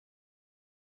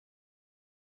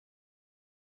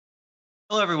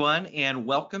Hello, everyone, and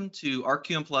welcome to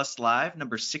RQM Plus Live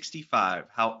number 65,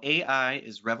 How AI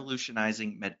is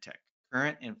Revolutionizing MedTech,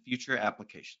 Current and Future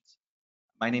Applications.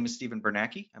 My name is Stephen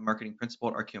Bernacki. I'm Marketing Principal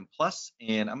at RQM Plus,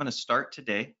 and I'm going to start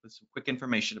today with some quick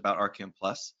information about RQM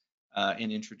Plus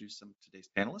and introduce some of today's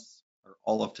panelists, or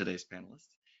all of today's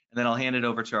panelists. And then I'll hand it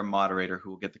over to our moderator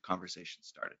who will get the conversation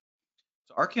started.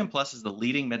 So RQM Plus is the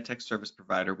leading MedTech service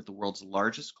provider with the world's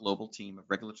largest global team of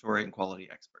regulatory and quality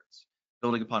experts.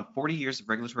 Building upon 40 years of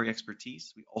regulatory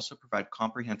expertise, we also provide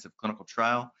comprehensive clinical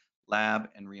trial, lab,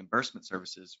 and reimbursement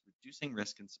services, reducing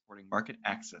risk and supporting market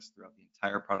access throughout the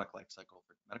entire product lifecycle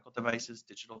for medical devices,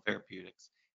 digital therapeutics,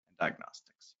 and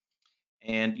diagnostics.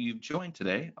 And you've joined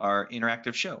today our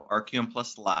interactive show, RQM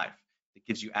Plus Live, that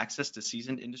gives you access to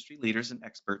seasoned industry leaders and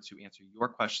experts who answer your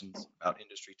questions about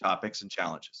industry topics and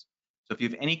challenges. So if you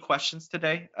have any questions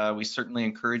today, we certainly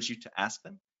encourage you to ask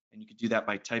them, and you can do that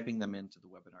by typing them into the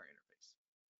webinar interface.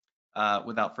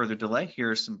 Without further delay,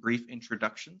 here are some brief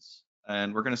introductions,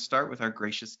 and we're going to start with our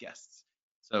gracious guests.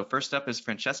 So first up is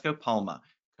Francesco Palma,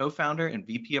 co-founder and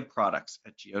VP of Products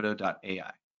at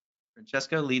Giotto.ai.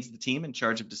 Francesco leads the team in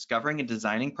charge of discovering and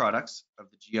designing products of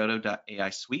the Giotto.ai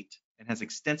suite and has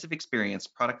extensive experience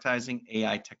productizing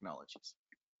AI technologies.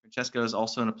 Francesco is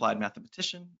also an applied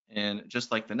mathematician, and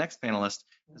just like the next panelist,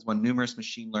 has won numerous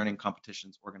machine learning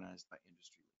competitions organized by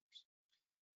industry leaders.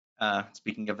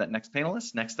 Speaking of that next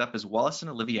panelist, next up is Wallison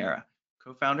Oliveira,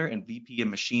 co-founder and VP of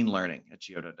Machine Learning at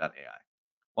Giotto.ai.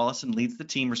 Wallison leads the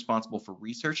team responsible for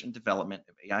research and development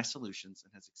of AI solutions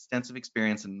and has extensive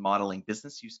experience in modeling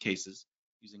business use cases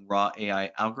using raw AI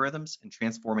algorithms and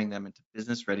transforming them into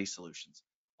business-ready solutions,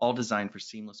 all designed for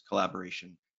seamless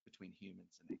collaboration between humans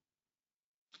and AI.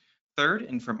 Third,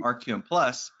 and from RQM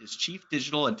Plus, is Chief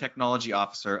Digital and Technology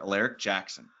Officer Alaric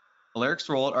Jackson. Alaric's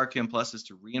role at RQM Plus is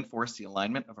to reinforce the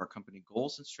alignment of our company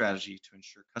goals and strategy to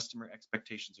ensure customer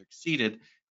expectations are exceeded,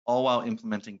 all while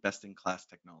implementing best-in-class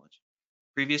technology.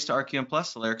 Previous to RQM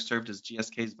Plus, Alaric served as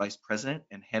GSK's Vice President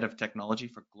and Head of Technology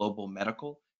for Global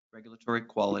Medical, Regulatory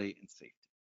Quality, and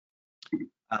Safety.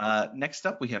 Next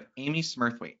up, we have Amy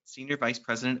Smurthwaite, Senior Vice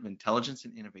President of Intelligence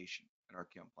and Innovation at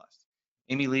RQM Plus.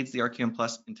 Amy leads the RQM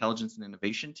Plus Intelligence and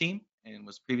Innovation team and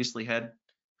was previously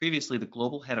the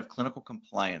Global Head of Clinical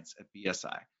Compliance at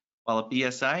BSI. While at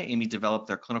BSI, Amy developed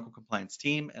their clinical compliance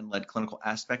team and led clinical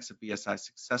aspects of BSI's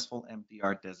successful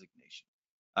MDR designation.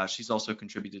 She's also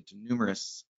contributed to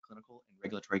numerous clinical and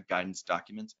regulatory guidance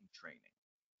documents and training.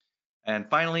 And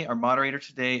finally, our moderator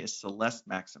today is Celeste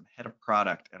Maxim, Head of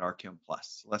Product at RQM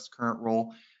Plus. Celeste's current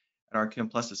role at RQM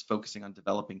Plus is focusing on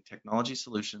developing technology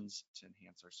solutions to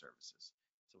enhance our services.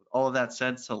 So with all of that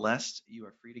said, Celeste, you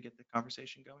are free to get the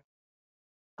conversation going.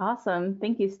 Awesome.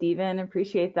 Thank you, Stephen.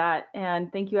 Appreciate that.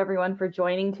 And thank you, everyone, for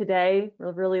joining today.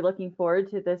 We're really looking forward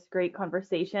to this great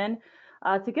conversation.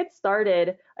 To get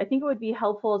started, I think it would be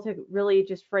helpful to really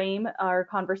just frame our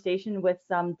conversation with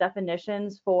some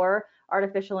definitions for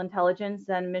artificial intelligence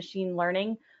and machine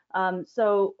learning.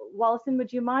 So, Wallison,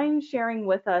 would you mind sharing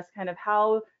with us kind of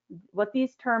what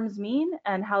these terms mean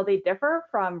and how they differ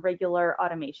from regular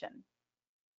automation?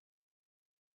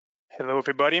 Hello,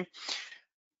 everybody.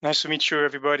 Nice to meet you,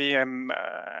 everybody. I'm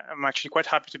actually quite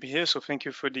happy to be here, so thank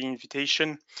you for the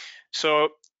invitation. So,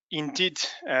 indeed,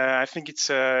 I think it's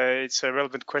a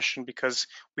relevant question because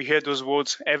we hear those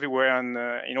words everywhere and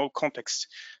in all contexts.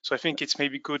 So I think it's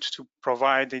maybe good to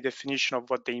provide a definition of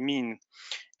what they mean.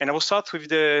 And I will start with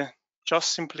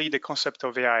just simply the concept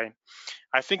of AI.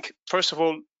 I think, first of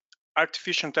all,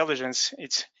 artificial intelligence,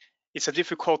 it's a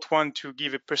difficult one to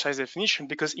give a precise definition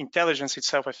because intelligence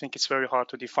itself, I think it's very hard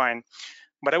to define.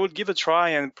 But I would give a try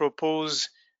and propose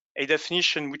a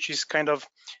definition which is kind of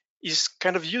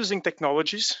using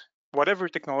technologies, whatever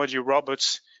technology,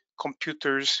 robots,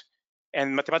 computers,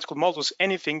 and mathematical models,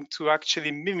 anything to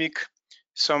actually mimic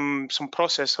some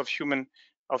process of human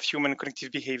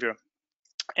cognitive behavior.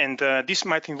 And this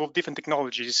might involve different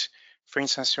technologies. For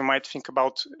instance, you might think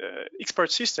about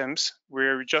expert systems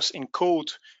where you just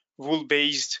encode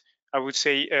rule-based, I would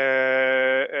say,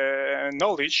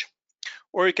 knowledge,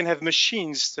 or you can have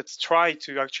machines that try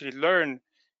to actually learn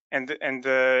and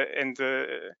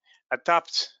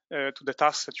adapt to the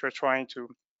tasks that you're trying to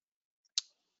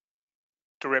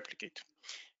replicate.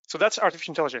 So that's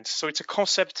artificial intelligence. So it's a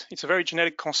concept, it's a very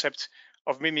generic concept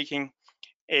of mimicking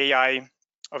AI,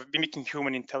 of mimicking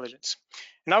human intelligence.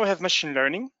 Now we have machine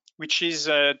learning, which is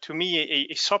to me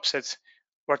a subset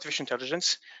of artificial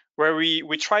intelligence, where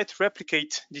we try to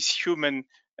replicate this human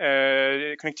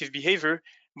cognitive behavior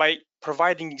by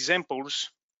providing examples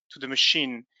to the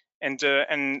machine and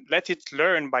let it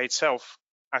learn by itself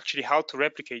actually how to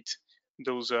replicate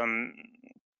those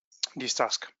this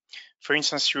task. For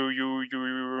instance, you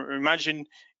imagine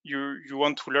you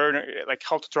want to learn like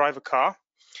how to drive a car,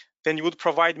 then you would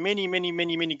provide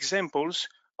many examples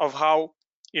of how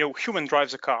human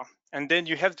drives a car, and then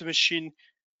you have the machine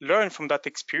learn from that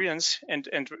experience and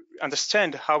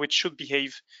understand how it should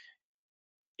behave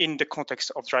in the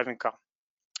context of driving a car.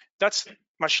 That's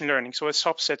machine learning, so a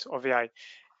subset of AI.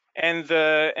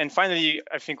 And finally,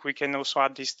 I think we can also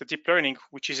add the deep learning,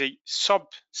 which is a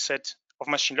subset of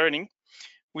machine learning,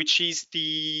 which is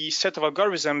the set of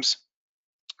algorithms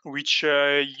which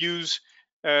use,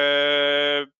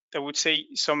 I would say,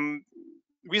 some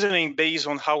reasoning based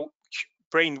on how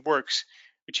brain works,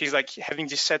 which is like having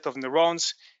this set of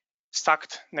neurons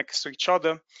stacked next to each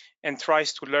other and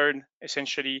tries to learn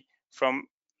essentially from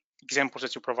examples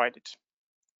that you provided.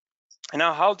 And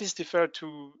now, how this differ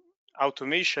to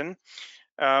automation?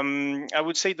 I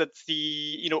would say that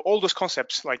all those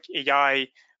concepts like AI,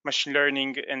 machine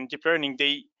learning, and deep learning,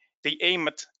 they aim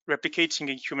at replicating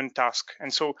a human task,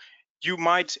 and so you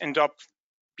might end up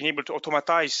being able to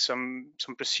automatize some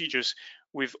procedures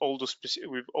with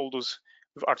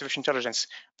artificial intelligence.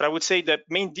 But I would say that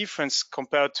main difference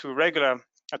compared to regular,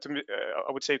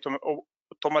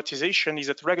 automatization is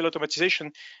that regular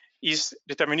automatization is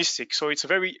deterministic. So it's a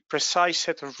very precise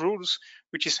set of rules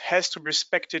which has to be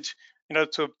respected in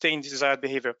order to obtain the desired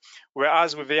behavior.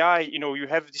 Whereas with AI, you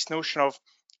have this notion of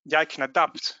the AI can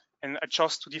adapt and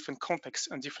adjust to different contexts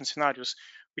and different scenarios,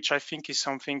 which I think is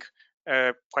something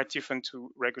quite different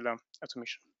to regular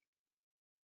automation.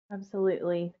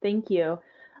 Absolutely. Thank you.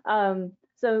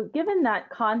 So given that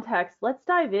context, let's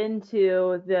dive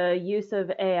into the use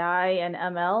of AI and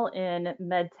ML in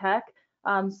MedTech.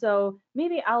 So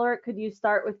maybe Alaric, could you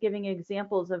start with giving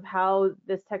examples of how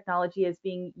this technology is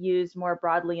being used more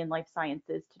broadly in life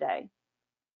sciences today?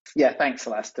 Yeah, thanks,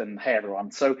 Celeste, and hey,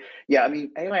 everyone. So yeah, I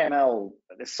mean, AI/ML,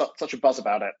 there's such a buzz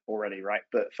about it already, right?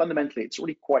 But fundamentally, it's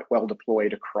already quite well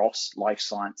deployed across life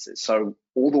sciences. So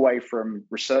all the way from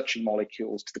researching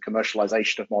molecules to the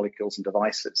commercialization of molecules and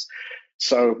devices.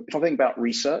 So if I think about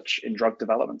research in drug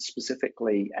development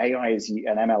specifically, AI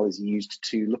and ML is used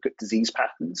to look at disease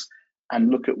patterns and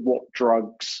look at what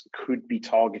drugs could be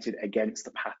targeted against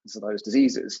the patterns of those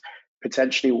diseases,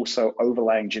 potentially also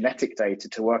overlaying genetic data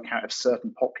to work out if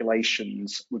certain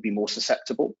populations would be more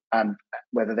susceptible and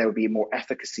whether there would be more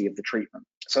efficacy of the treatment.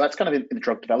 So that's kind of in the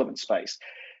drug development space.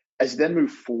 As you then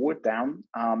move forward down,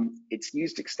 it's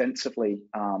used extensively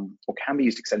or can be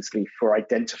used extensively for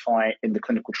identifying in the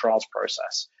clinical trials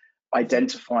process,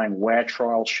 identifying where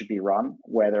trials should be run,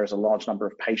 where there is a large number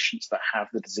of patients that have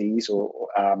the disease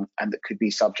and that could be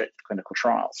subject to clinical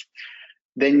trials.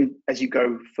 Then as you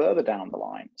go further down the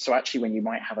line, so actually when you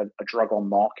might have a drug on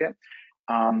market,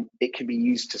 it can be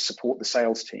used to support the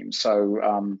sales team.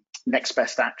 So next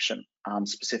best action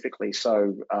specifically.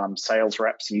 So sales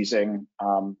reps using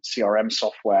CRM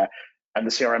software, and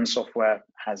the CRM software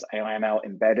has AI/ML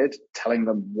embedded, telling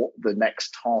them what the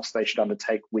next task they should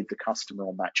undertake with the customer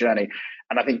on that journey.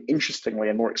 And I think interestingly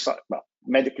and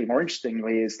medically more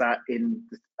interestingly is that in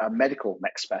medical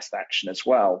next best action as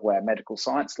well, where medical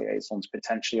science liaisons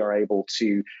potentially are able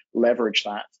to leverage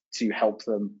that to help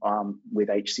them with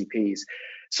HCPs.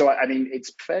 So I mean,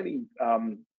 it's fairly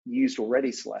used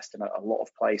already, Celeste, in a lot of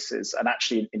places, and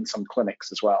actually in some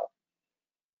clinics as well.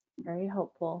 Very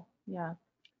helpful. Yeah.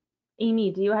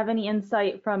 Amy, do you have any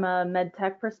insight from a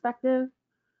MedTech perspective?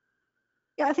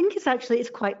 Yeah, I think it's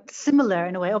quite similar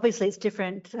in a way. Obviously, it's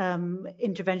different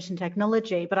intervention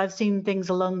technology, but I've seen things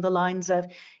along the lines of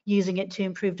using it to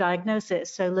improve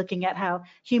diagnosis. So looking at how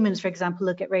humans, for example,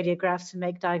 look at radiographs and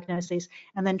make diagnoses,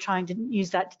 and then trying to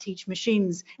use that to teach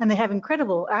machines. And they have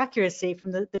incredible accuracy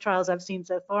from the trials I've seen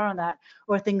so far on that,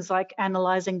 or things like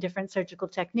analyzing different surgical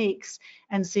techniques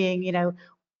and seeing,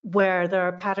 where there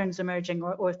are patterns emerging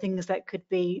or things that could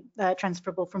be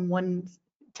transferable from one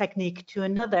technique to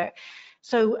another.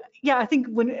 So yeah, I think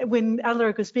when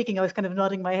Alaric was speaking, I was kind of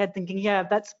nodding my head thinking, yeah,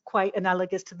 that's quite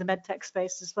analogous to the MedTech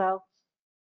space as well.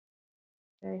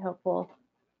 Very helpful.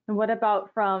 And what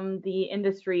about from the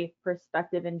industry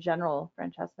perspective in general,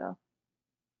 Francesco?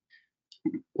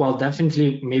 Well,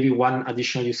 definitely maybe one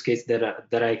additional use case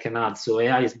that I can add. So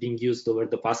AI is being used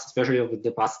especially over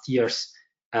the past years,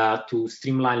 to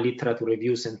streamline literature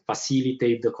reviews and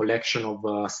facilitate the collection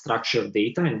of structured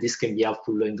data. And this can be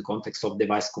helpful in the context of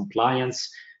device compliance,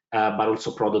 but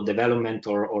also product development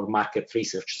or market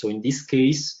research. So in this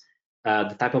case,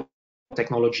 the type of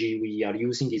technology we are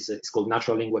using is called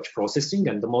natural language processing,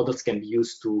 and the models can be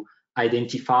used to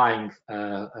identify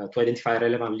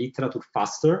relevant literature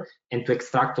faster and to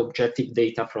extract objective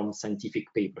data from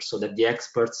scientific papers so that the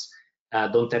experts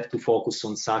don't have to focus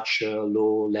on such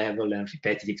low level and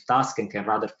repetitive tasks, and can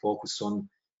rather focus on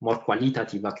more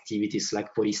qualitative activities,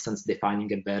 like, for instance,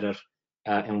 defining a better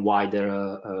and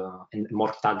wider and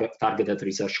more targeted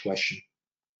research question.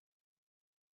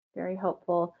 Very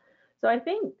helpful. So I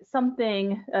think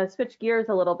something, switch gears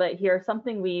a little bit here,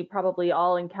 something we probably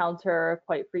all encounter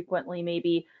quite frequently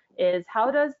maybe is, how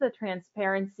does the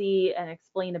transparency and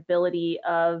explainability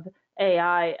of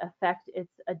AI affect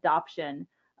its adoption?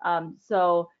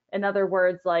 So in other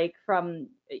words, like from,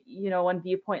 one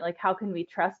viewpoint, like how can we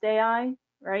trust AI,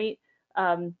 right?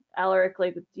 Alaric,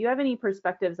 like, do you have any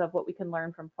perspectives of what we can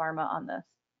learn from pharma on this?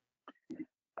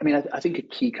 I mean, I think a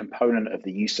key component of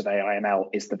the use of AI/ML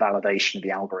is the validation of the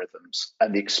algorithms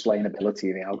and the explainability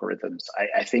of the algorithms.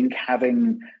 I think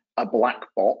having a black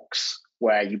box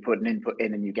where you put an input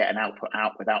in and you get an output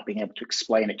out without being able to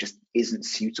explain it just isn't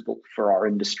suitable for our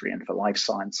industry and for life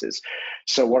sciences.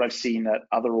 So what I've seen at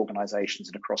other organizations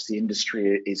and across the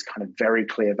industry is kind of very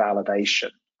clear validation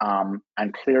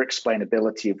and clear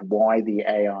explainability of why the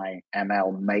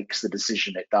AI/ML makes the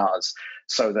decision it does,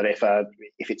 so that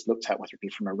if it's looked at, whether it be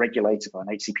from a regulator or an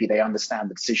HCP, they understand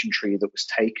the decision tree that was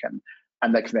taken,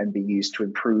 and that can then be used to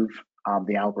improve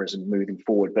the algorithm moving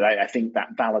forward. But I think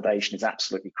that validation is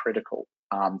absolutely critical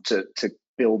to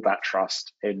build that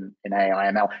trust in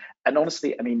AI/ML. And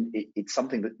honestly, I mean, it's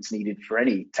something that's needed for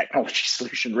any technology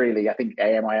solution, really. I think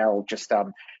AI/ML just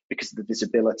because of the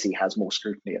visibility has more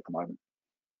scrutiny at the moment.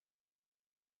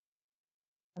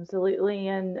 Absolutely.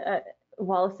 And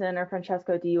Wallison or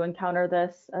Francesco, do you encounter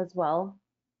this as well?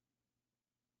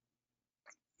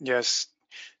 Yes.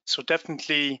 So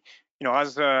definitely,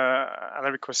 as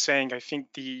Alaric was saying, I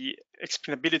think the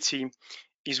explainability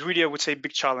is really, I would say, a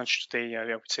big challenge today.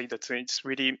 I would say that it's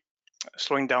really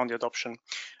slowing down the adoption.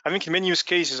 I think in many use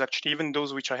cases, actually, even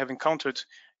those which I have encountered,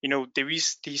 there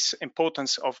is this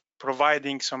importance of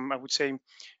providing some, I would say,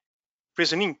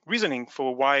 reasoning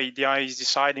for why the AI is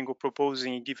deciding or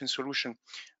proposing a given solution.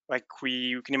 Like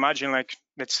we can imagine, like,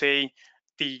 let's say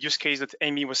the use case that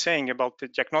Amy was saying about the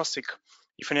diagnostic.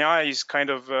 If an AI is kind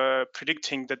of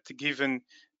predicting that the given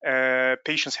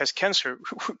patient has cancer,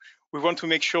 we want to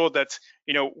make sure that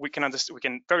we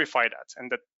can verify that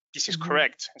and that this is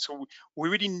correct. And so we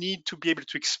really need to be able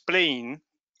to explain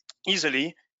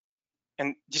easily,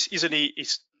 and this easily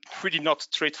is really not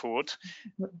straightforward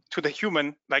to the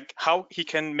human, like how he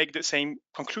can make the same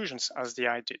conclusions as the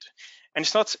AI did. And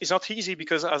it's not easy,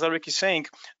 because as Alaric is saying,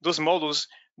 those models,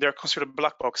 they're considered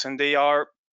black box, and they are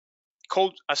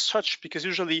called as such because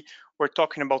usually we're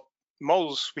talking about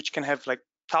models which can have like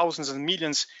thousands and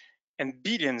millions and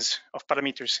billions of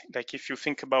parameters. Like if you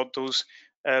think about those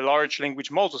large language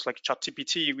models like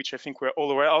ChatGPT, which I think we're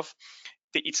all aware of,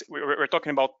 we're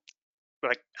talking about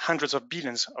like hundreds of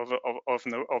billions of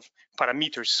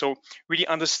parameters. So really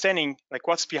understanding like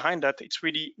what's behind that, it's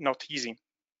really not easy.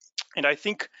 And I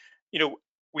think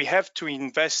we have to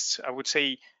invest. I would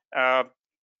say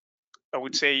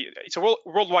it's a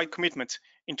worldwide commitment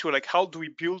into like how do we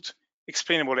build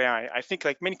explainable AI. I think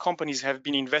like many companies have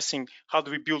been investing, how do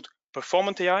we build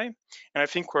performant AI, and I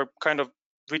think we're kind of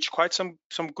reached quite some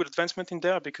good advancement in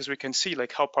there, because we can see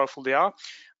like how powerful they are.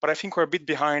 But I think we're a bit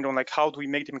behind on like how do we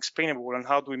make them explainable and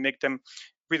how do we make them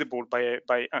readable by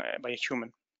a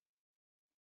human.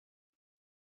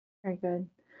 Very good.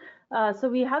 So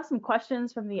we have some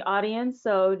questions from the audience.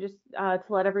 So just to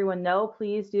let everyone know,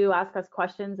 please do ask us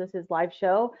questions. This is live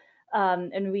show.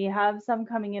 And we have some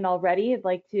coming in already. I'd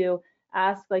like to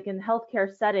ask, like in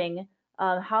healthcare setting,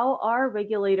 how are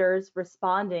regulators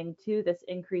responding to this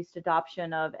increased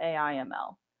adoption of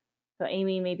AI/ML? So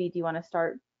Amy, maybe do you want to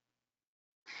start?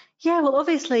 Yeah, well,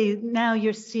 obviously now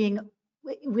you're seeing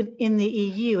within the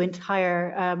EU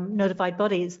entire notified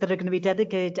bodies that are going to be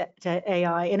dedicated to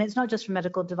AI, and it's not just for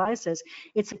medical devices.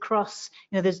 It's across,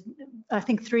 there's I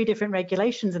think 3 different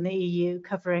regulations in the EU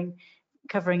covering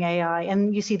AI,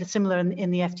 and you see the similar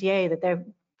in the FDA, that they're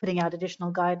putting out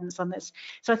additional guidance on this.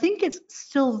 So I think it's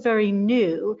still very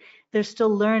new. They're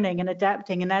still learning and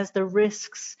adapting, and as the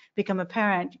risks become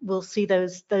apparent, we'll see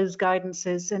those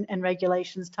guidances and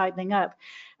regulations tightening up.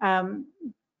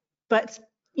 But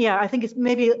yeah, I think it's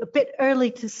maybe a bit early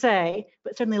to say,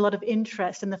 but certainly a lot of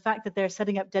interest, and the fact that they're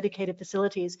setting up dedicated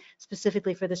facilities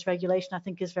specifically for this regulation, I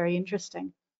think is very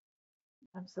interesting.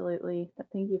 Absolutely.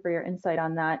 Thank you for your insight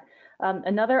on that.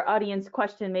 Another audience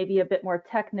question, maybe a bit more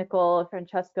technical,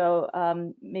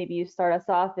 Francesco, maybe you start us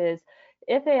off, is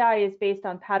if AI is based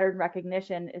on pattern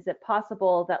recognition, is it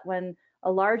possible that when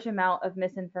a large amount of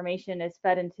misinformation is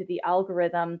fed into the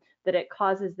algorithm, that it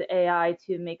causes the AI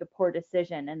to make a poor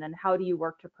decision? And then how do you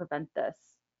work to prevent this?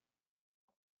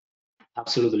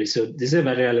 Absolutely. So this is a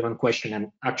very relevant question,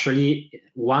 and actually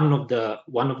one of the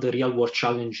real world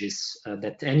challenges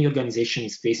that any organization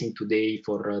is facing today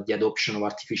for the adoption of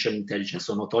artificial intelligence.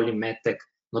 So not only medtech,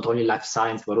 not only life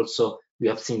science, but also we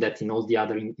have seen that in all the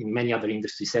other in many other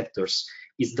industry sectors,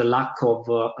 is the lack of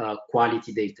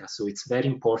quality data. So it's very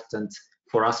important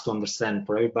for us to understand,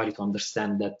 for everybody to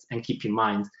understand that, and keep in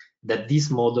mind that these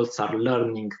models are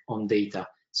learning on data.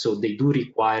 So they do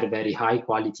require very high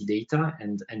quality data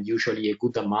and usually a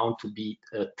good amount to be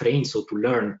trained, so to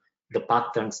learn the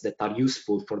patterns that are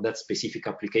useful for that specific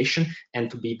application and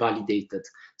to be validated.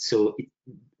 So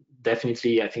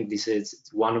definitely, I think this is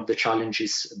one of the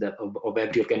challenges that of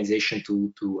every organization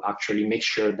to actually make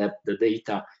sure that the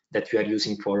data that we are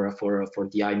using for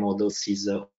the AI models is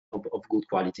of good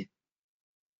quality.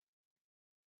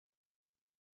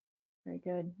 Very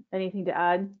good. Anything to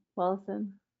add,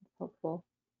 Wellison? Helpful.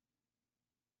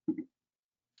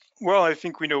 Well, I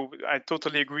think I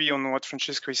totally agree on what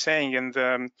Francesco is saying, and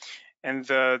I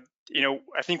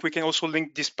think we can also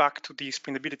link this back to the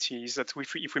explainability. Is that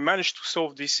if we manage to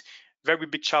solve this very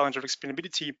big challenge of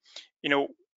explainability,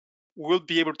 we'll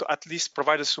be able to at least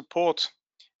provide a support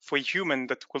for a human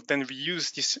that will then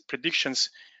reuse these predictions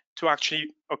to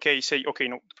actually say, okay,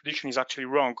 no, the prediction is actually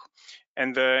wrong,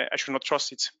 and I should not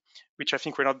trust it, which I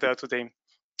think we're not there today.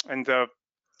 And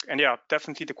yeah,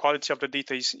 definitely the quality of the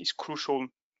data is crucial.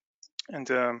 And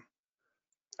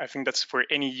I think that's for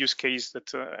any use case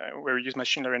that where we use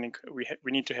machine learning,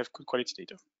 we need to have good quality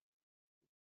data.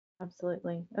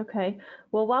 Absolutely. Okay.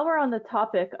 Well, while we're on the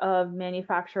topic of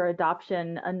manufacturer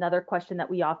adoption, another question that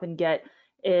we often get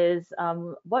is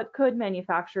what could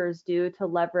manufacturers do to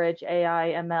leverage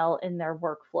AI ML in their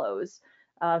workflows?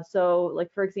 So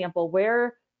like, for example,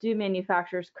 where do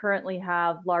manufacturers currently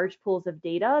have large pools of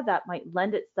data that might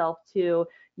lend itself to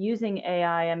using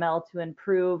AI ML to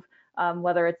improve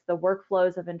whether it's the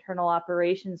workflows of internal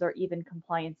operations or even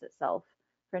compliance itself?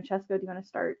 Francesco, do you want to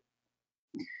start?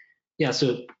 Yeah,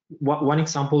 so one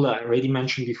example I already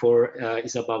mentioned before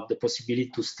is about the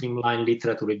possibility to streamline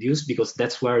literature reviews, because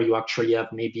that's where you actually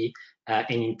have maybe an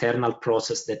internal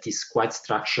process that is quite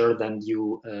structured, and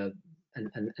you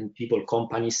and people,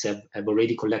 companies have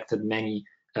already collected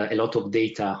a lot of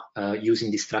data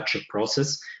using this structured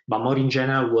process. But more in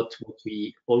general, what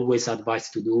we always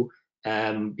advise to do,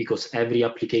 because every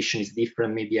application is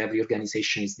different, maybe every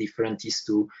organization is different, is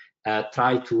to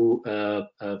try to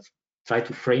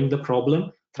frame the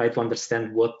problem, try to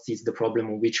understand what is the problem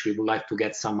on which we would like to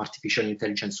get some artificial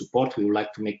intelligence support. We would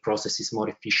like to make processes more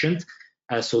efficient.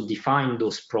 So define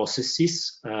those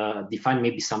processes, define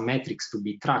maybe some metrics to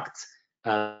be tracked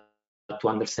to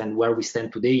understand where we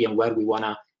stand today and where we want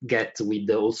to get with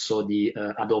also the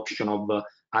adoption of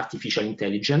artificial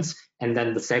intelligence. And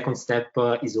then the second step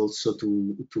is also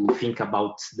to think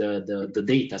about the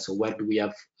data. So where do we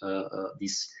have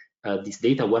this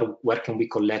data? Where can we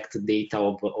collect data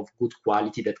of good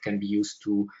quality that can be used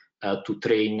to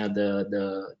train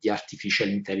the artificial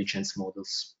intelligence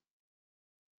models?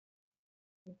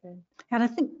 Okay. And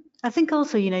I think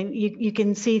also, you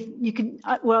can see,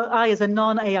 well, I as a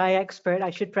non-AI expert,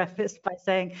 I should preface by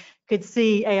saying, could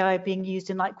see AI being used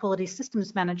in like quality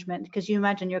systems management, because you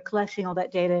imagine you're collecting all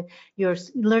that data, you're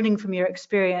learning from your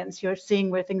experience, you're seeing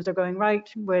where things are going right,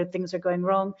 where things are going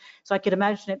wrong. So I could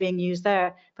imagine it being used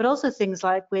there, but also things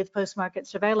like with post-market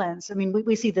surveillance. I mean,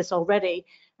 we see this already,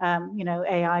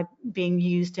 AI being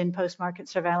used in post-market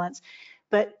surveillance.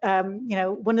 But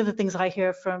one of the things I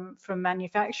hear from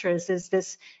manufacturers is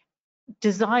this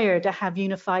desire to have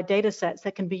unified data sets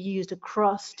that can be used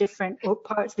across different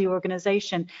parts of the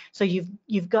organization. So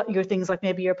you've got your things like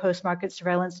maybe your post-market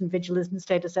surveillance and vigilance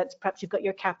data sets, perhaps you've got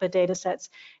your CAPA data sets,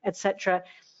 etc.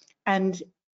 And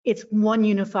it's one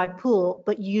unified pool,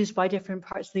 but used by different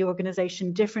parts of the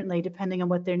organization differently, depending on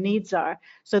what their needs are.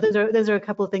 So those are a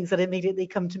couple of ththings that immediately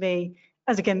come to me,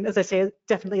 as I say,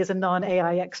 definitely as a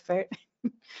non-AI expert.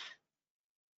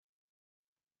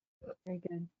 Very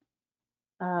good.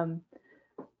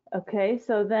 Okay,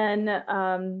 so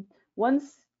then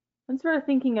once we're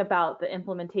thinking about the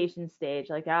implementation stage,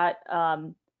 like at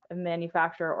a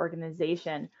manufacturer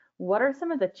organization, what are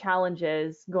some of the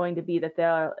challenges going to be that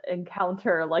they'll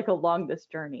encounter like along this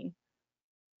journey?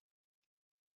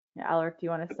 Yeah, Alaric, do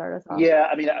you want to start us off? Yeah,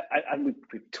 I mean,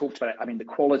 we've talked about it. I mean, the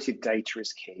quality of data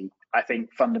is key. I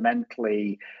think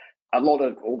fundamentally, a lot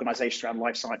of organizations around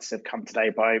life sciences have come today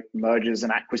by mergers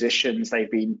and acquisitions.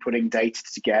 They've been putting data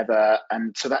together,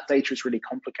 and so that data is really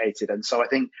complicated. And so I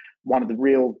think one of the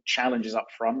real challenges up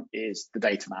front is the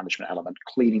data management element,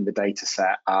 cleaning the data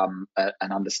set and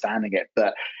understanding it.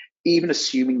 But even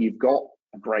assuming you've got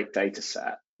a great data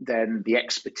set, then the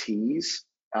expertise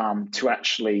to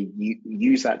actually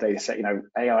use that data set.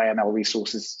 AI ML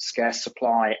resources, scarce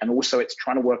supply, and also it's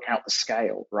trying to work out the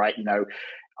scale, right?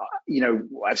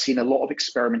 I've seen a lot of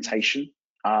experimentation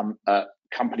at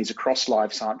companies across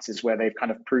life sciences where they've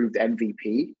kind of proved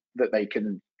MVP that they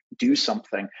can do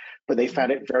something, but they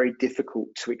found it very difficult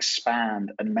to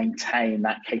expand and maintain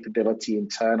that capability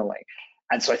internally.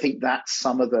 And so I think that's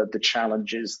some of the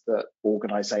challenges that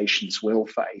organizations will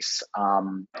face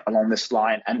along this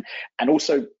line. And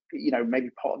also, maybe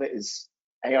part of it is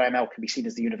AI/ML can be seen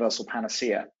as the universal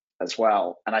panacea as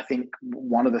well. And I think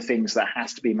one of the things that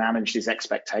has to be managed is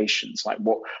expectations. Like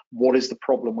what is the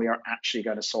problem we are actually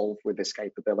going to solve with this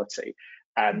capability?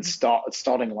 And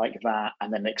starting like that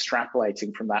and then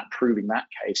extrapolating from that, proving that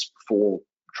case before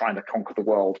trying to conquer the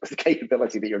world with the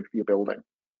capability that you're building.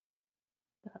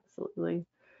 Absolutely.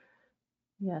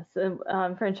 Yes.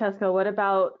 Francesco, what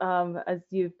about as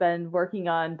you've been working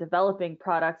on developing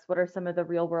products, what are some of the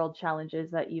real world challenges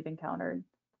that you've encountered?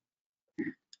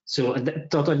 So I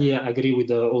totally agree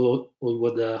with all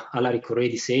what Alaric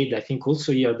already said. I think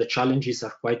also here the challenges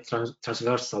are quite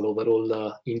transversal over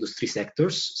all industry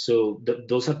sectors. So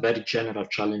those are very general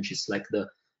challenges like the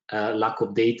lack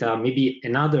of data. Maybe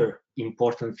another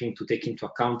important thing to take into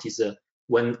account is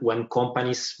when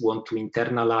companies want to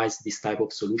internalize this type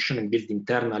of solution and build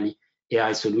internally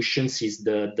AI solutions is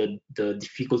the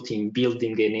difficulty in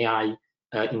building an AI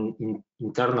in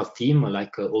internal team.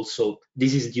 Like also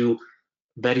this is due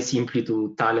very simply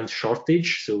to talent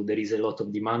shortage. So there is a lot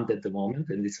of demand at the moment,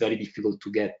 and it's very difficult to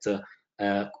get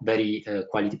very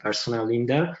quality personnel in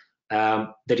there.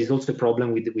 There is also a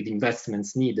problem with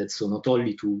investments needed. So not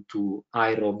only to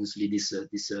hire obviously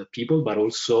these people, but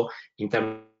also in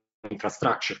terms of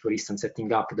infrastructure, for instance,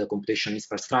 setting up the computation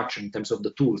infrastructure in terms of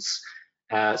the tools.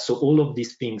 So all of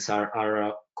these things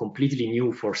are completely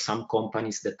new for some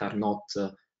companies that are not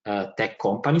tech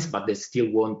companies, but they still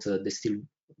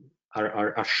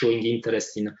are showing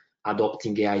interest in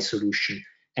adopting AI solution.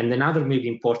 And another maybe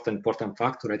important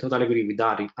factor, I totally agree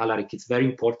with Alaric, it's very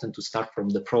important to start from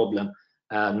the problem,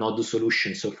 not the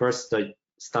solution. So first,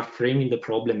 start framing the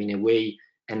problem in a way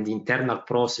and the internal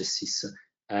processes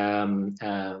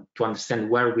to understand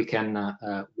where we can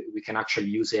actually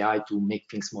use AI to make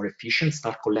things more efficient,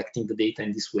 start collecting the data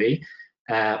in this way,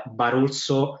 but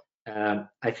also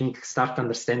I think start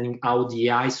understanding how the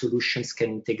AI solutions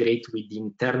can integrate with the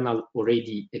internal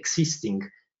already existing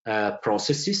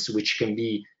processes, which can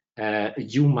be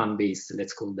human-based,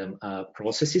 let's call them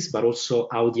processes, but also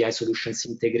how the AI solutions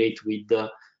integrate with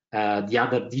the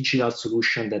other digital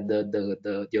solution that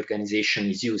the organization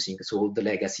is using, so all the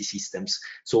legacy systems.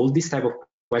 So all these type of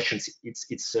questions,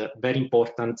 it's very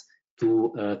important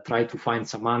to try to find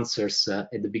some answers at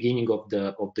the beginning of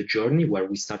the journey where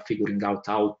we start figuring out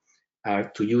how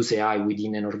to use AI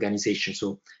within an organization.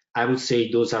 So I would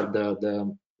say those are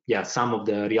some of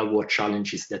the real world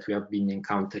challenges that we have been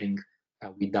encountering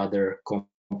with other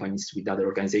companies, with other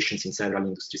organizations in several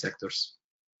industry sectors.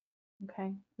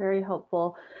 Okay, very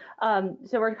helpful.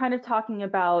 So we're kind of talking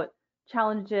about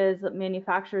challenges that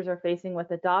manufacturers are facing with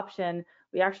adoption.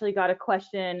 We actually got a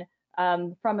question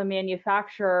from a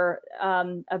manufacturer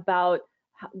about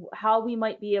how we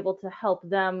might be able to help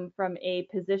them from a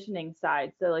positioning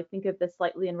side. So like think of this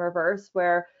slightly in reverse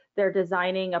where they're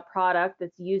designing a product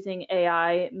that's using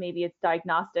AI, maybe it's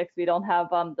diagnostics, we don't have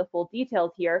the full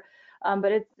details here,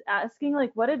 but it's asking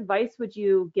like what advice would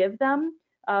you give them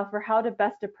for how to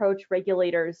best approach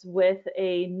regulators with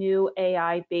a new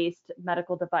AI-based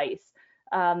medical device?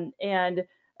 And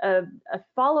a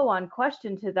follow-on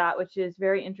question to that, which is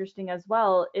very interesting as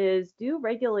well, is do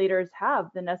regulators have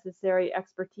the necessary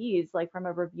expertise, like from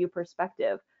a review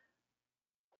perspective?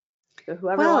 So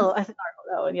whoever wants to start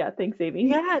with that one. Yeah, thanks, Amy.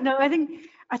 Yeah, no, I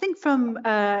think from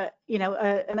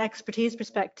an expertise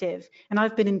perspective, and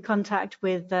I've been in contact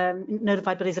with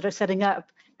notified bodies that are setting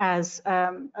up as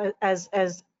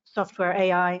software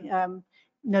AI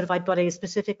notified bodies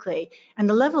specifically, and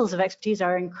the levels of expertise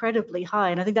are incredibly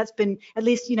high. And I think that's been, at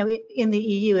least in the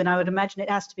EU, and I would imagine it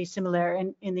has to be similar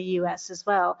in the US as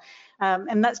well.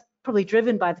 And that's probably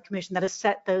driven by the Commission that has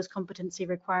set those competency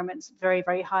requirements very,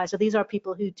 very high. So these are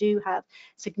people who do have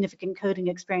significant coding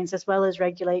experience as well as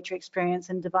regulatory experience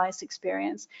and device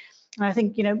experience. And I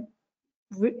think,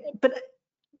 but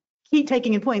keep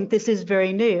taking in point, this is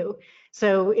very new.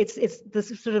 So it's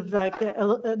this sort of like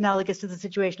analogous to the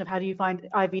situation of how do you find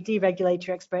IVD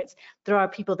regulatory experts? There are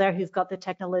people there who've got the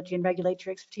technology and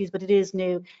regulatory expertise, but it is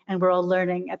new and we're all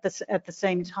learning at the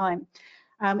same time.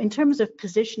 In terms of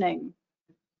positioning,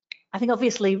 I think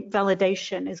obviously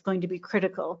validation is going to be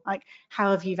critical. Like,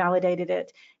 how have you validated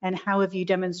it, and how have you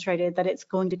demonstrated that it's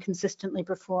going to consistently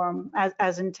perform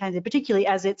as intended, particularly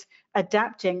as it's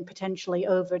adapting potentially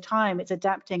over time. It's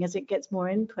adapting as it gets more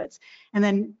inputs. And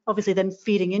then obviously then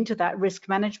feeding into that, risk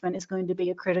management is going to be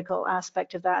a critical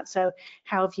aspect of that. So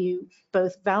how have you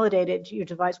both validated your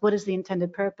device? What is the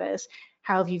intended purpose?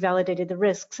 How have you validated the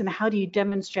risks? And how do you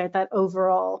demonstrate that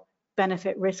overall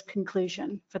benefit risk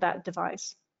conclusion for that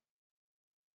device?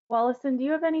 Well, Alison, do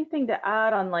you have anything to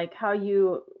add on like how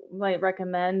you might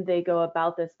recommend they go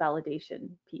about this validation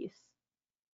piece?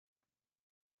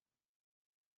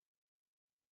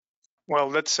 Well,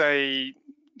 that's a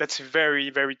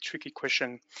very, very tricky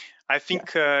question. I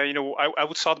think I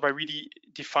would start by really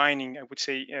defining, I would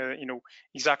say,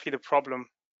 exactly the problem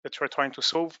that we're trying to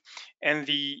solve, and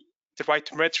the right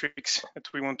metrics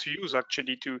that we want to use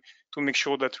actually to make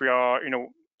sure that we are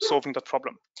solving that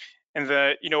problem.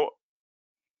 And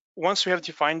once we have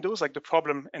defined those, like the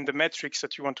problem and the metrics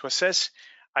that you want to assess,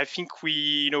 I think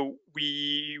we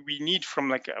need, from,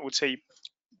 like, I would say,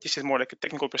 this is more like a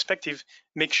technical perspective,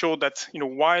 make sure that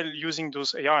while using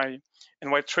those AI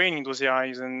and while training those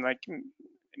AIs and like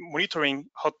monitoring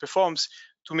how it performs,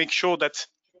 to make sure that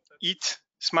it's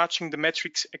matching the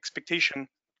metrics expectation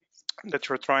that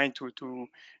you're trying to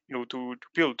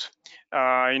build.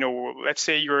 Let's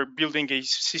say you're building a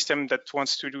system that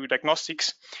wants to do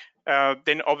diagnostics,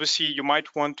 then obviously you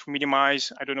might want to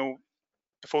minimize, I don't know,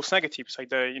 the false negatives, like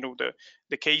the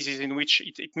cases in which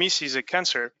it misses a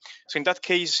cancer. So in that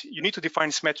case, you need to define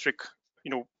this metric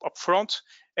upfront,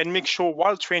 and make sure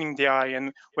while training the AI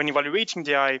and when evaluating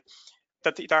the AI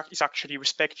that it is actually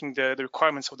respecting the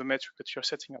requirements of the metric that you're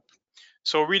setting up.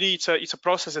 So really, it's a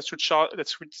process that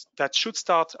should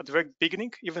start at the very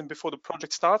beginning, even before the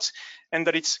project starts, and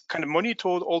that it's kind of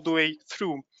monitored all the way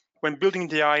through when building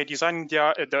the AI, designing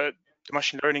the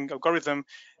machine learning algorithm,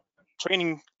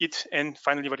 training it, and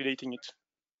finally validating it.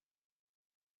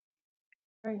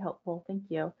 Very helpful, thank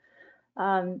you.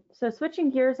 So switching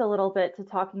gears a little bit to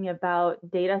talking about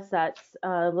data sets,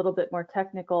 a little bit more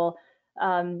technical.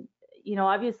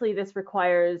 Obviously this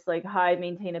requires like high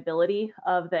maintainability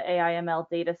of the AI/ML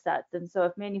data sets. And so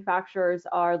if manufacturers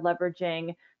are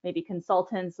leveraging maybe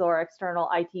consultants or external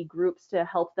IT groups to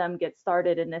help them get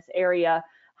started in this area,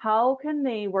 how can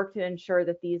they work to ensure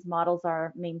that these models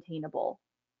are maintainable?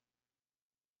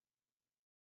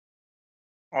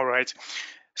 All right.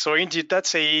 So indeed,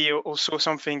 that's also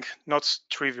something not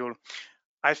trivial.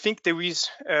 I think there is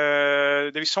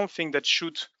something that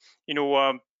should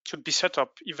be set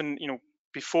up even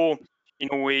before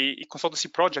a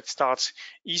consultancy project starts,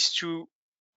 is to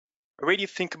already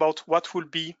think about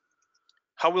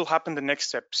how will happen the next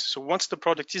steps. So once the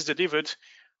project is delivered,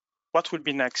 what will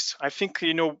be next? I think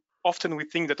often we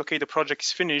think that, okay, the project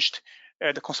is finished,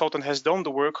 the consultant has done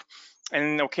the work,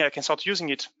 and okay, I can start using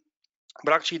it.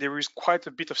 But actually, there is quite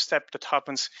a bit of step that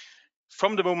happens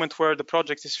from the moment where the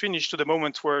project is finished to the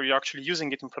moment where you're actually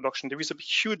using it in production. There is a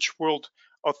huge world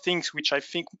of things which I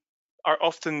think are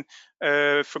often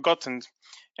forgotten.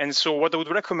 And so what I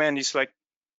would recommend is like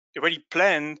already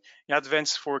plan in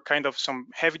advance for kind of some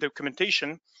heavy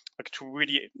documentation, like to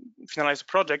really finalize the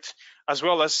project, as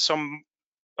well as some,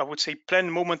 I would say,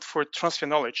 plan moment for transfer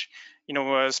knowledge.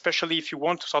 Especially if you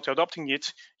want to start adopting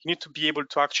it, you need to be able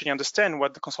to actually understand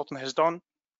what the consultant has done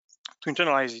to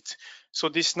internalize it. So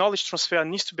this knowledge transfer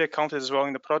needs to be accounted as well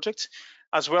in the project,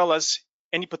 as well as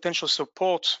any potential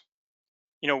support,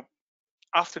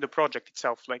 after the project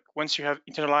itself. Like once you have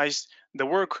internalized the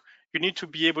work, you need to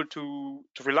be able to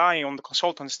rely on the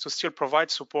consultants to still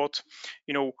provide support,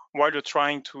 while you're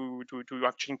trying to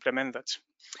actually implement that.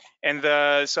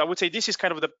 And so I would say this is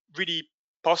kind of the really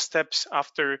post steps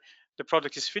after the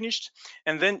project is finished.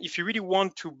 And then if you really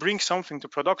want to bring something to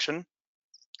production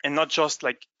and not just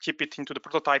like keep it into the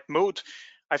prototype mode,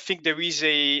 I think there is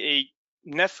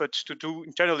an effort to do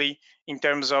internally in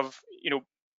terms of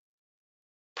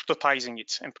prototizing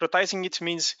it. And prototizing it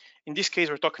means, in this case,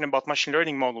 we're talking about machine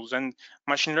learning models, and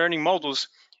machine learning models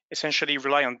essentially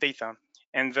rely on data.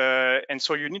 And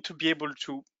so you need to be able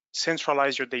to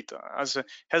centralize your data. As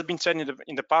has been said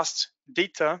in the past,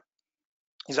 data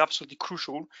is absolutely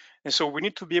crucial. And so we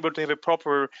need to be able to have a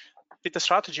proper data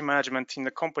strategy management in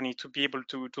the company to be able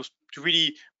to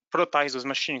really prototype those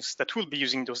machines that will be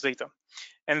using those data.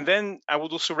 And then I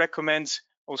would also recommend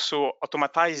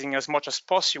automatizing as much as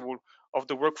possible of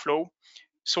the workflow,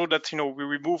 so that we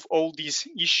remove all these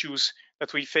issues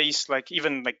that we face, like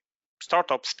even like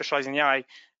startups specialized in AI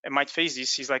might face.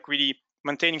 This is like really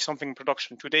maintaining something in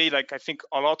production today. Like I think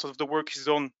a lot of the work is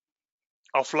done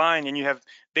offline and you have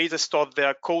data stored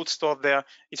there, code stored there,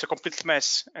 it's a complete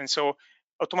mess. And so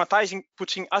automatizing,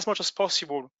 putting as much as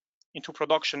possible into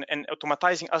production and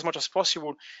automatizing as much as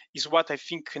possible is what I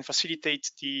think can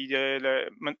facilitate the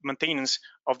maintenance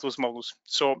of those models.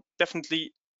 So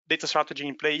definitely data strategy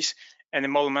in place and a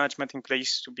model management in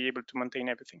place to be able to maintain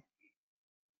everything.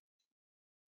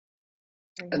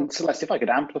 And Celeste, if I could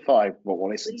amplify what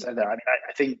Wallace said there, I mean,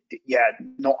 I think, yeah,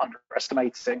 not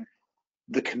underestimating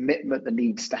the commitment that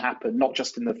needs to happen, not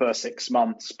just in the first 6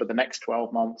 months, but the next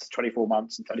 12 months, 24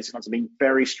 months, and 36 months, being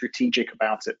very strategic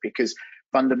about it, because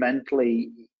fundamentally,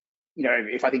 you know,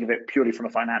 if I think of it purely from a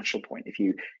financial point of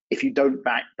view, if you don't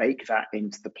bake that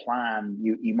into the plan,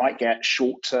 you might get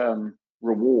short-term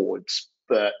rewards,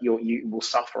 but you will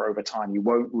suffer over time. You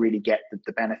won't really get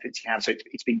the benefits you have. So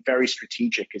it's been very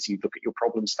strategic as you look at your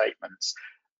problem statements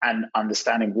and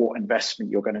understanding what investment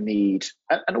you're going to need,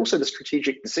 and also the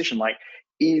strategic decision, like,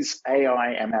 is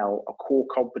AI ML a core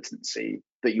competency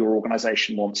that your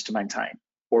organization wants to maintain,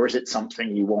 or is it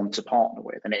something you want to partner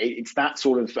with? And it's that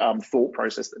sort of thought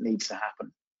process that needs to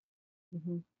happen.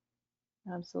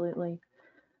 Mm-hmm. Absolutely.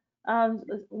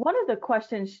 One of the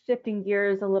questions, shifting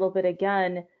gears a little bit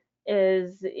again,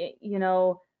 is, you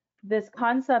know, this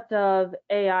concept of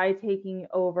AI taking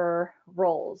over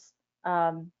roles.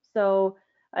 You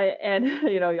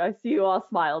know, I see you all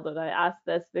smiled when I asked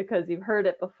this because you've heard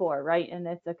it before, right? And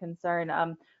it's a concern.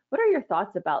 What are your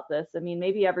thoughts about this? I mean,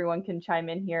 maybe everyone can chime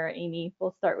in here. Amy,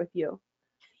 we'll start with you.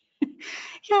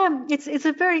 Yeah, it's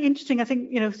a very interesting, I think,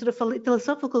 you know, sort of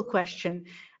philosophical question,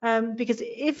 because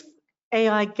if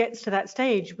AI gets to that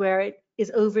stage where it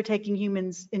is overtaking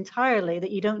humans entirely,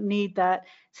 that you don't need that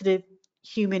sort of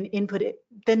human input,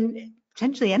 then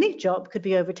potentially any job could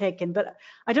be overtaken. But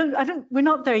we're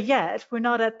not there yet. We're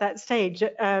not at that stage.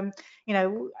 You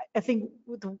know, I think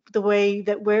the way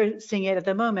that we're seeing it at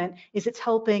the moment is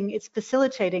it's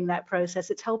facilitating that process.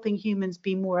 It's helping humans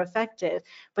be more effective.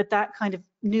 But that kind of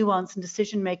nuance and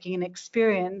decision making and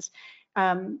experience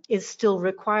is still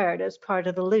required as part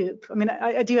of the loop. I mean,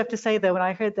 I do have to say though, when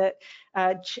I heard that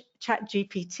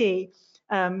ChatGPT,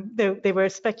 they were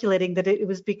speculating that it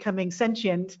was becoming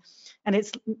sentient, and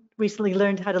it's recently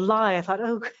learned how to lie. I thought,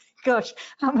 oh gosh,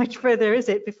 how much further is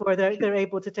it before they're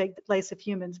able to take the place of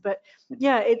humans? But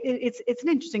yeah, it's an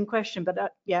interesting question.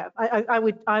 But yeah, I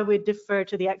would defer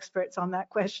to the experts on that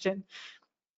question.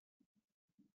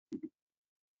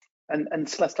 And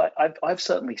Celeste, I've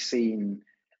certainly seen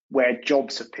where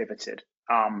jobs have pivoted.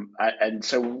 And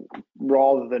so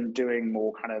rather than doing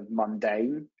more kind of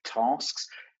mundane tasks,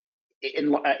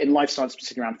 in life science,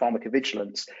 specifically around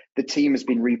pharmacovigilance, the team has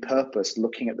been repurposed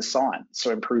looking at the science, so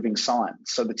improving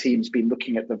science. So the team's been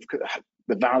looking at the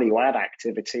value add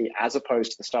activity as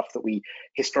opposed to the stuff that we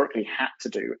historically had to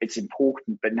do. It's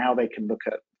important, but now they can look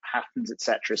at patterns,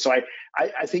 etc. So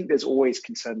I think there's always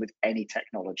concern with any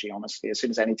technology, honestly. As soon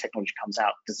as any technology comes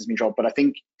out, does this mean job? But I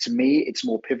think, to me, it's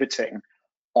more pivoting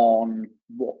on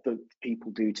what the people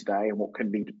do today and what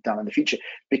can be done in the future,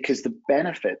 because the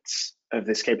benefits of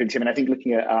this capability, I mean, I think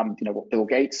looking at you know, what Bill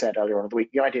Gates said earlier on in the week,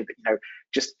 the idea that, you know,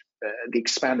 just the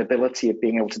expandability of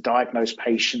being able to diagnose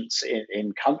patients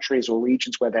in countries or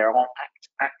regions where there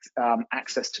aren't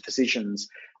access to physicians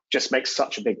just makes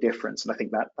such a big difference, and I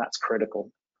think that's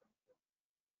critical.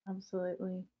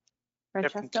 Absolutely.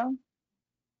 Francesco?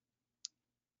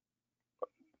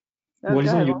 Oh,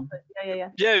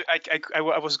 yeah,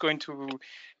 I was going to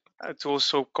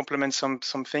also complement some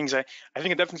things. I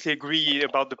think I definitely agree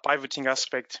about the pivoting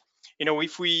aspect. You know,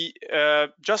 if we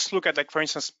just look at, like, for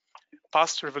instance,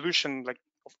 past revolution, like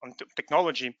on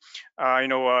technology, you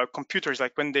know, computers,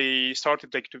 like when they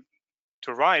started like to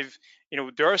arrive, you know,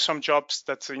 there are some jobs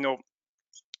that, you know,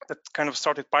 that kind of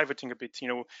started pivoting a bit. You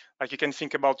know, like you can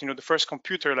think about, you know, the first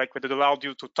computer, like that allowed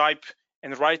you to type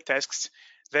and write tasks.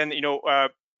 Then, you know,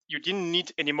 you didn't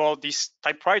need anymore this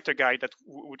typewriter guy that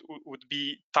would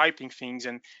be typing things,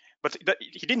 but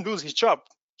he didn't lose his job.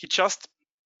 He just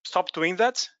stopped doing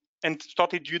that and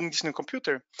started using this in a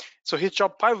computer. So his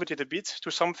job pivoted a bit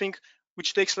to something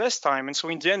which takes less time, and so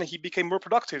in the end he became more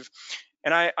productive.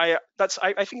 And I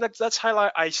think that's how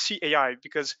I see AI,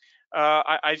 because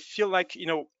I feel like, you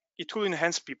know, it will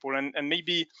enhance people, and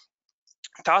maybe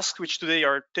tasks which today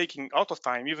are taking a lot of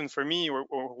time, even for me or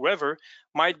whoever,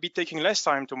 might be taking less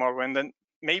time tomorrow, and then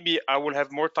maybe I will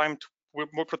have more time to be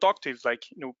more productive, like,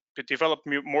 you know, to develop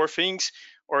more things,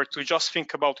 or to just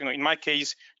think about, you know, in my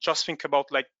case, just think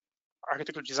about like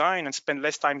architectural design and spend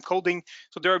less time coding.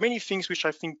 So there are many things which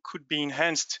I think could be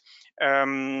enhanced,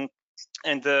 and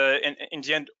in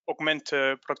the end augment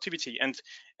productivity. And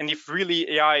if really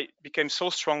AI became so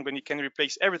strong that it can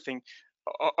replace everything,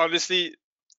 obviously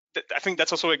I think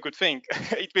that's also a good thing.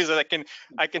 It means that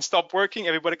I can stop working,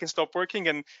 everybody can stop working,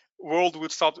 and world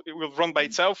will run by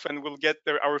itself, and we'll get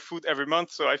our food every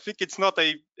month. So I think it's not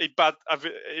a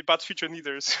bad future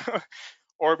neither. So,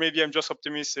 or maybe I'm just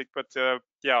optimistic, but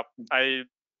yeah, I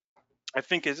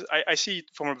think I see it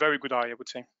from a very good eye, I would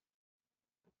say.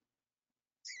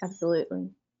 Absolutely.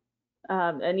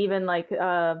 And even like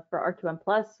for R2M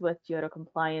Plus with Kyoto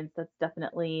compliance, that's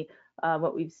definitely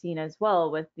what we've seen as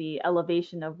well with the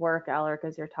elevation of work, Alaric,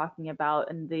 as you're talking about,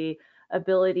 and the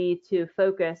ability to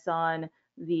focus on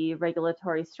the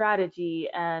regulatory strategy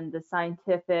and the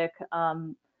scientific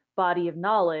body of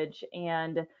knowledge,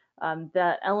 and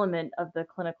that element of the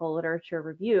clinical literature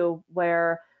review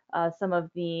where some of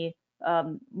the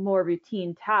more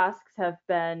routine tasks have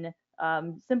been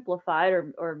simplified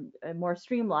or more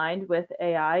streamlined with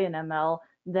AI and ML,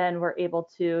 then we're able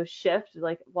to shift,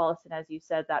 like Wallison, as you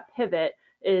said, that pivot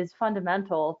is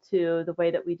fundamental to the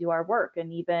way that we do our work,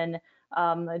 and even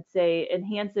I'd say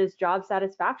enhances job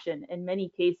satisfaction in many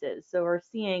cases. So we're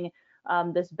seeing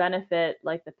this benefit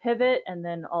like the pivot and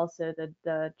then also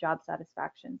the job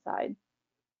satisfaction side.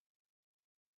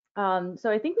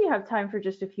 So I think we have time for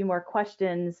just a few more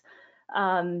questions.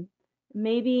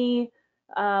 Maybe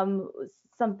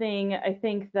something I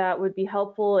think that would be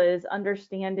helpful is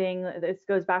understanding, this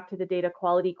goes back to the data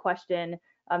quality question,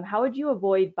 how would you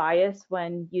avoid bias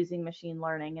when using machine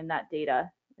learning in that data?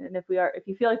 And if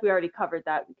you feel like we already covered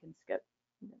that, we can skip.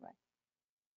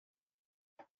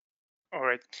 All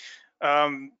right.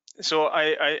 So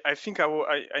I think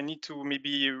I need to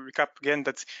maybe recap again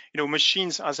that,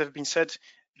 machines, as have been said,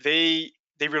 they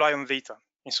rely on data,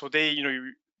 and so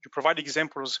you provide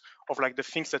examples of like the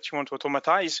things that you want to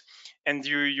automatize, and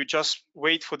you just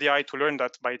wait for the AI to learn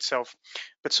that by itself.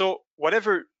 But so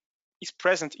whatever is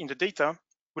present in the data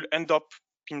will end up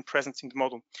being present in the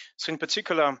model. So in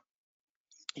particular,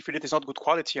 if your data is not good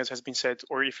quality, as has been said,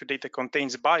 or if your data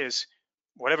contains bias,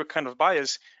 whatever kind of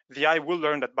bias, the AI will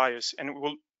learn that bias and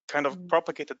will kind of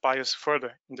propagate that bias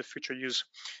further in the future use.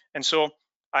 And so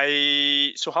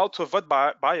how to avoid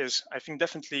bias? I think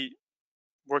definitely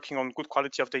working on good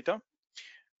quality of data,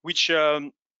 which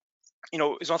is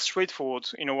not straightforward.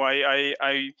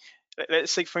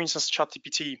 Let's take for instance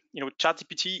ChatGPT.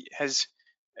 ChatGPT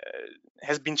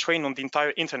has been trained on the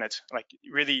entire internet, like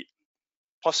really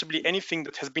possibly anything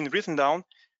that has been written down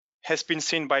has been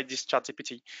seen by this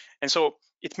ChatGPT. And so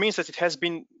it means that it has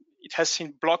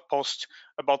seen blog posts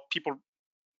about people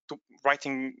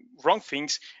writing wrong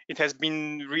things. It has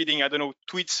been reading, I don't know,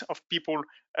 tweets of people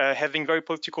having very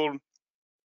political,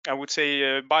 I would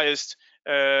say, biased,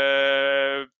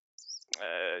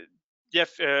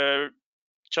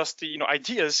 just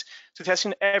ideas. So it has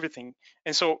seen everything.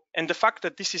 And so, and the fact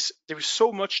that there is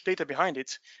so much data behind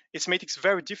it, it's made it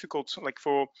very difficult, like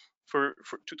to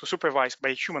supervise by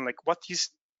a human, like what is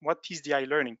the AI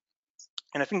learning?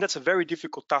 And I think that's a very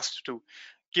difficult task to do,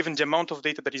 given the amount of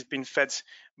data that is being fed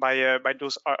by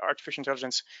those artificial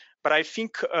intelligence. But I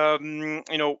think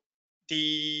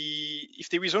if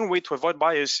there is one way to avoid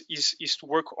bias is to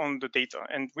work on the data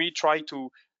and really try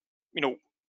to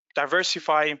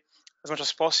diversify as much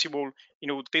as possible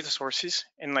data sources,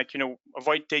 and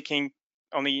avoid taking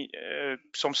only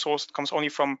some source that comes only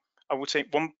from, I would say,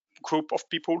 one group of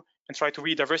people, and try to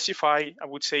really diversify, I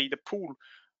would say, the pool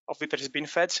of data that has been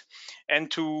fed, and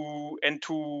to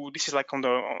this is like on the,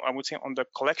 I would say, on the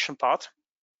collection part.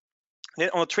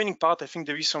 Then on the training part, I think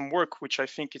there is some work which I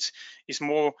think is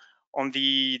more on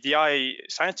the AI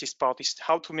scientist part, is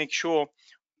how to make sure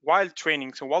while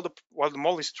training, so while the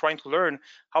model is trying to learn,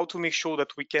 how to make sure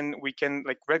that we can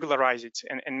like regularize it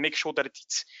and make sure that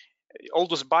it's all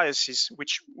those biases,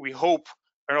 which we hope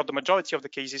are not the majority of the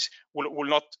cases, will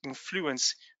not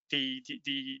influence the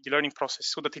learning process,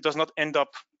 so that it does not end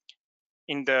up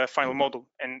in the final model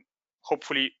and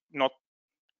hopefully not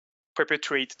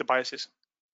perpetuate the biases.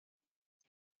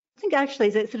 I think actually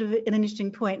it's sort of an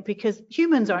interesting point, because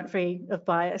humans aren't free of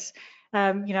bias.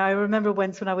 I remember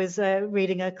once when I was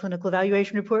reading a clinical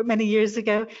evaluation report many years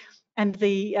ago, and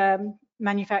the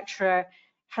manufacturer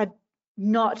had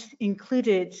not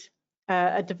included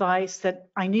a device that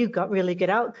I knew got really good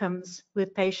outcomes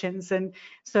with patients. And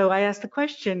so I asked the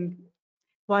question,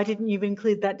 why didn't you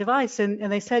include that device? And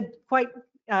they said quite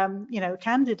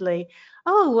candidly,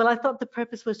 oh, well, I thought the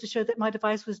purpose was to show that my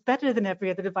device was better than every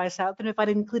other device out there. If I'd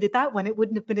included that one, it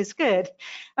wouldn't have been as good.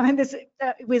 I mean,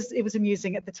 it was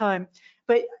amusing at the time.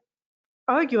 But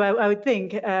I would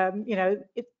think,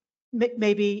 it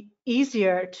may be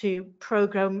easier to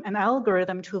program an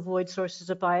algorithm to avoid sources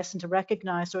of bias and to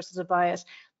recognize sources of bias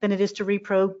than it is to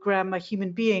reprogram a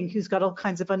human being who's got all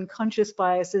kinds of unconscious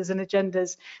biases and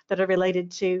agendas that are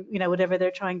related to, whatever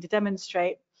they're trying to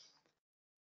demonstrate.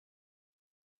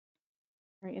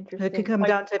 Very interesting. It could come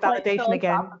down to validation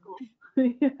again.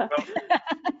 Yeah. Well,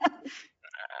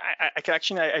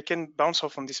 I can bounce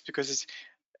off on this because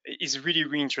it's really,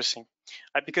 really interesting.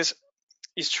 Because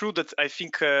it's true that I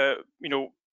think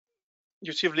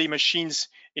utility machines,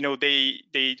 they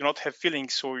do not have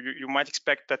feelings, so you might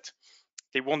expect that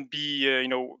they won't be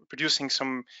producing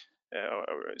some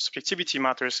subjectivity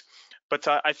matters. But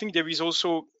I think there is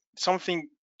also something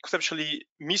conceptually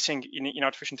missing in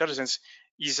artificial intelligence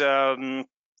is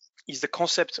the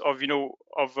concept of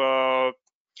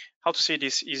how to say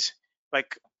this, is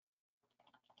like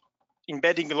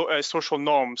embedding social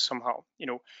norms somehow.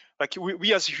 Like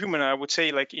we as a human, I would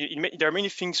say, like there are many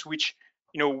things which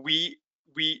we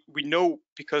know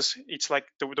because it's like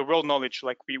the world knowledge.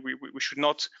 Like we should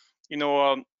not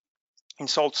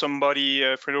insult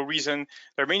somebody for no reason.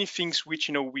 There are many things which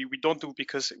we don't do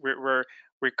because we're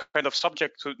kind of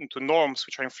subject to norms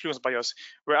which are influenced by us.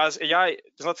 Whereas AI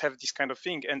does not have this kind of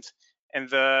thing, and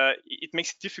it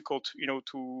makes it difficult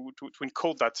to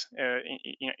encode that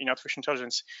in artificial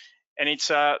intelligence. And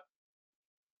it's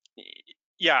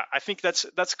yeah, I think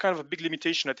that's kind of a big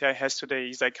limitation that AI has today.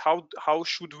 Is like how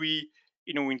should we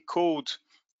encode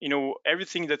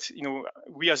everything that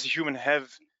we as a human have,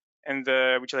 and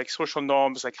which are like social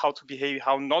norms, like how to behave,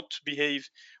 how not to behave,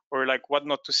 or like what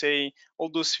not to say. All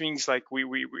those things, like we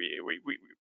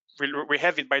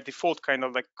have it by default, kind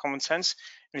of like common sense,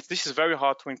 and this is very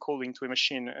hard to encode into a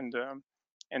machine. And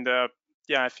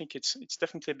yeah, I think it's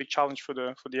definitely a big challenge for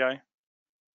the AI.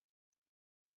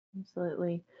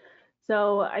 Absolutely.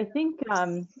 So I think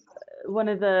one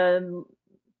of the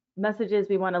messages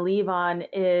we want to leave on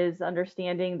is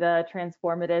understanding the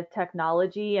transformative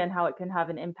technology and how it can have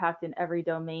an impact in every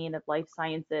domain of life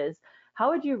sciences. How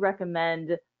would you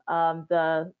recommend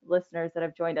the listeners that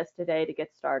have joined us today to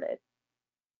get started?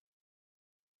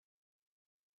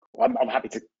 Well, I'm happy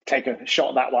to take a shot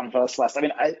at that one first, Celeste. I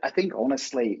mean, I think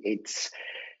honestly, it's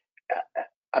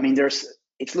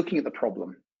looking at the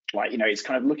problem. Like, it's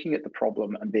kind of looking at the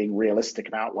problem and being realistic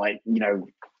about, like,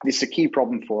 this is a key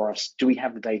problem for us. Do we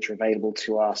have the data available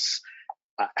to us?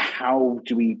 How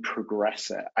do we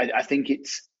progress it? I think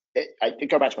I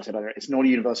go back to what I said earlier. It's not a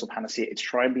universal panacea. It's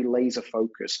try and be laser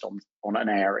focused on an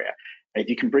area. If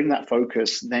you can bring that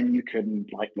focus, then you can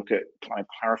look at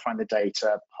clarifying the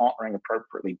data, partnering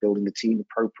appropriately, building the team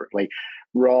appropriately,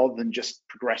 rather than just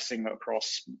progressing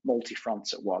across multi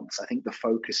fronts at once. I think the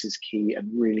focus is key, and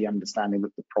really understanding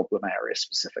the problem area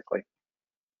specifically.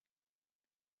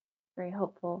 Very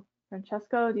helpful.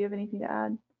 Francesco, do you have anything to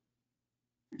add?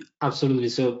 Absolutely.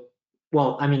 So,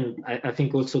 well, I mean, I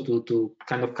think also to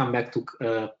kind of come back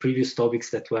to previous topics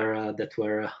that were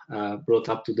brought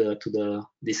up to the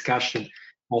discussion.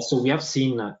 Also, we have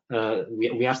seen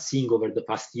we are seeing over the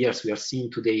past years, we are seeing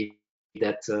today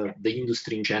that the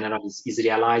industry in general is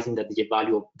realizing that the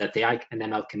value that AI and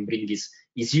ML can bring is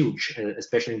huge,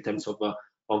 especially in terms of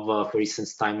for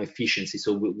instance, time efficiency.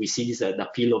 So we see this the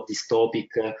appeal of this topic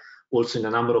also in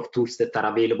a number of tools that are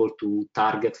available to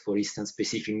target, for instance,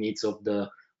 specific needs of the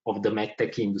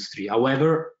MedTech industry.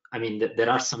 However, I mean, there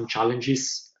are some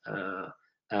challenges.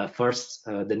 First,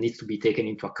 that needs to be taken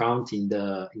into account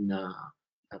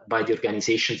by the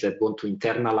organizations that want to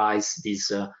internalize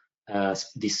these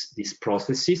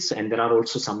processes, and there are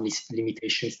also some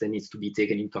limitations that needs to be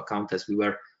taken into account, as we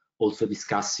were also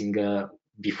discussing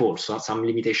before. So some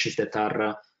limitations that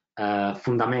are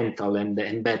fundamental and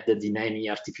embedded in any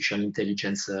artificial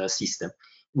intelligence system.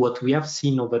 What we have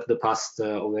seen over the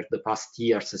past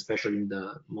years, especially in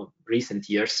the more recent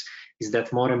years, is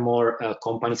that more and more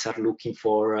companies are looking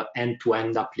for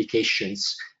end-to-end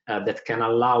applications that can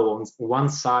allow on one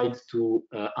side to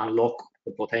unlock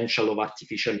the potential of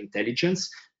artificial intelligence,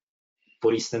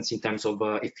 for instance, in terms of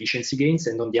efficiency gains,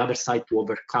 and on the other side to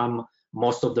overcome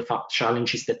most of the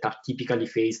challenges that are typically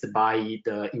faced by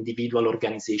the individual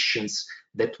organizations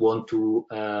that want to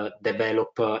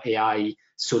develop AI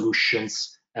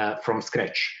solutions from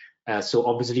scratch. So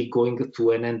obviously going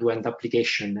to an end-to-end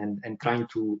application and trying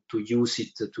to use it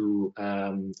to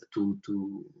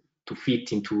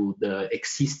fit into the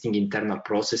existing internal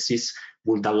processes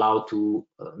would allow to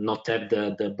not have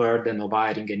the burden of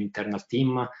hiring an internal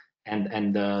team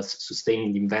and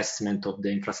sustaining the investment of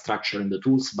the infrastructure and the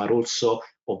tools, but also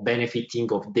of benefiting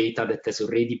of data that has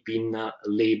already been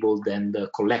labeled and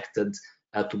collected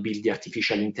to build the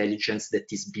artificial intelligence that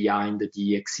is behind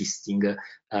the existing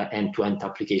end-to-end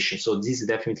application. So this is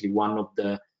definitely one of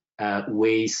the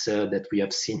ways that we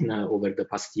have seen over the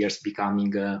past years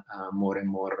becoming more and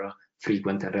more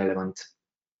frequent and relevant.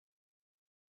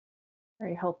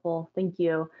 Very helpful. Thank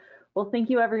you. Well, thank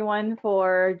you everyone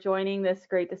for joining this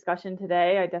great discussion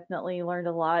today. I definitely learned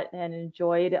a lot and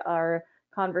enjoyed our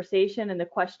conversation and the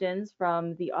questions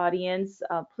from the audience.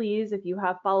 Please, if you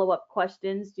have follow-up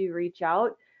questions, do reach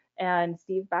out. And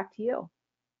Steve, back to you.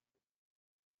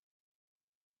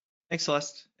 Thanks,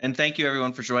 Celeste. And thank you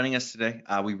everyone for joining us today.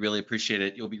 We really appreciate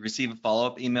it. You'll receive a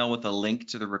follow-up email with a link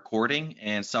to the recording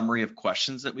and summary of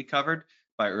questions that we covered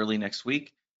by early next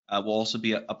week. We'll also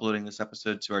be uploading this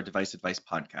episode to our Device Advice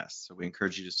podcast. So we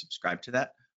encourage you to subscribe to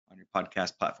that on your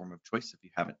podcast platform of choice if you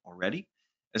haven't already.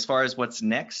 As far as what's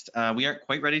next, we aren't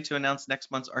quite ready to announce next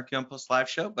month's Archeon Plus live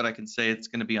show, but I can say it's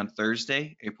going to be on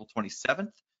Thursday, April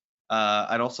 27th.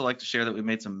 I'd also like to share that we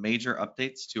made some major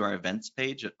updates to our events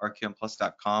page at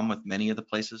archeonplus.com with many of the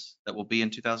places that will be in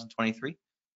 2023.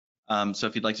 So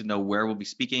if you'd like to know where we'll be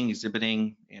speaking,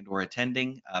 exhibiting, and or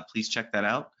attending, please check that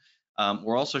out.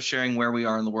 We're also sharing where we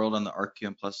are in the world on the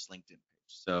Archeon Plus LinkedIn page.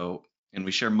 So, and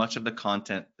we share much of the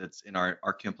content that's in our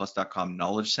archeonplus.com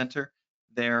knowledge center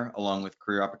there, along with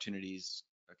career opportunities,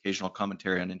 occasional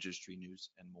commentary on industry news,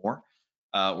 and more.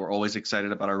 We're always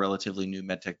excited about our relatively new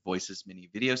MedTech Voices mini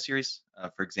video series.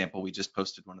 For example, we just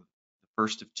posted one of the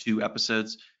first of 2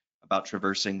 episodes about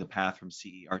traversing the path from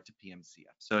CER to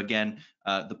PMCF. So again,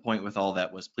 the point with all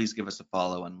that was please give us a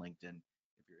follow on LinkedIn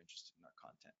if you're interested in our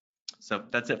content. So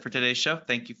that's it for today's show.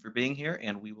 Thank you for being here,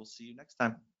 and we will see you next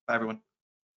time. Bye, everyone.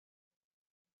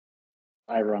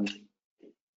 Bye, everyone.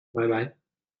 Bye-bye.